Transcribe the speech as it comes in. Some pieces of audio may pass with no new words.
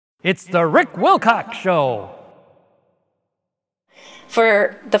It's the Rick Wilcox Show.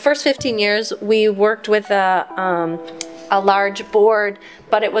 For the first 15 years, we worked with a large board,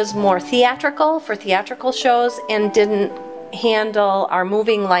 but it was more theatrical, for theatrical shows, and didn't handle our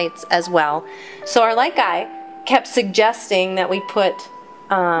moving lights as well. So our light guy kept suggesting that we put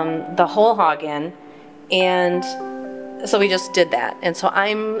the whole hog in, and so we just did that. And so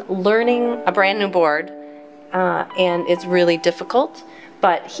I'm learning a brand new board, and it's really difficult,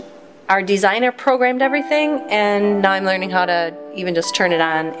 but our designer programmed everything, and now I'm learning how to even just turn it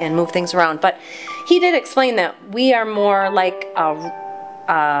on and move things around. But he did explain that we are more like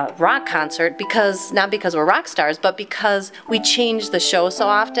a rock concert, because not because we're rock stars, but because we change the show so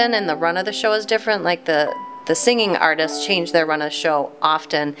often, and the run of the show is different. Like the singing artists change their run of the show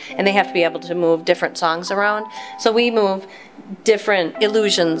often, and they have to be able to move different songs around. So we move different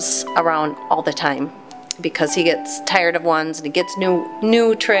illusions around all the time, because he gets tired of ones and he gets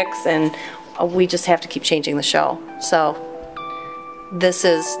new tricks, and we just have to keep changing the show. So this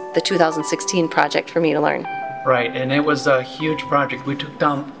is the 2016 project for me to learn. Right, and it was a huge project. We took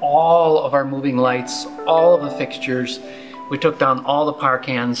down all of our moving lights, all of the fixtures. We took down all the power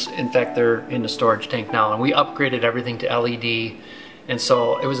cans. In fact, they're in the storage tank now, and we upgraded everything to LED. And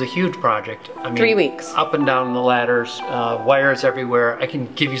so it was a huge project. I mean, 3 weeks. Up and down the ladders, wires everywhere. I can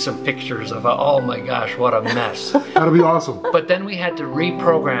give you some pictures of, oh my gosh, what a mess. That'll be awesome. But then we had to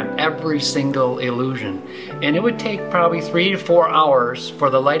reprogram every single illusion. And it would take probably 3 to 4 hours for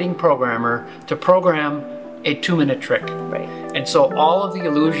the lighting programmer to program a 2-minute trick. Right. And so all of the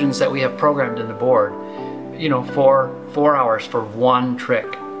illusions that we have programmed in the board, you know, for 4 hours for one trick.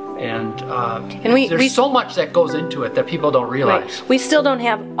 And there's so much that goes into it that people don't realize. Right. We still don't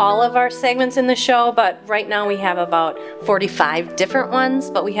have all of our segments in the show, but right now we have about 45 different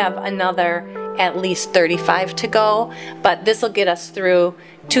ones, but we have another at least 35 to go. But this will get us through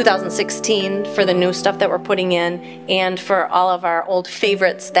 2016 for the new stuff that we're putting in, and for all of our old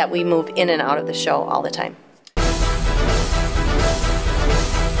favorites that we move in and out of the show all the time.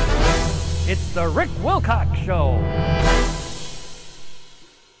 It's the Rick Wilcox Show.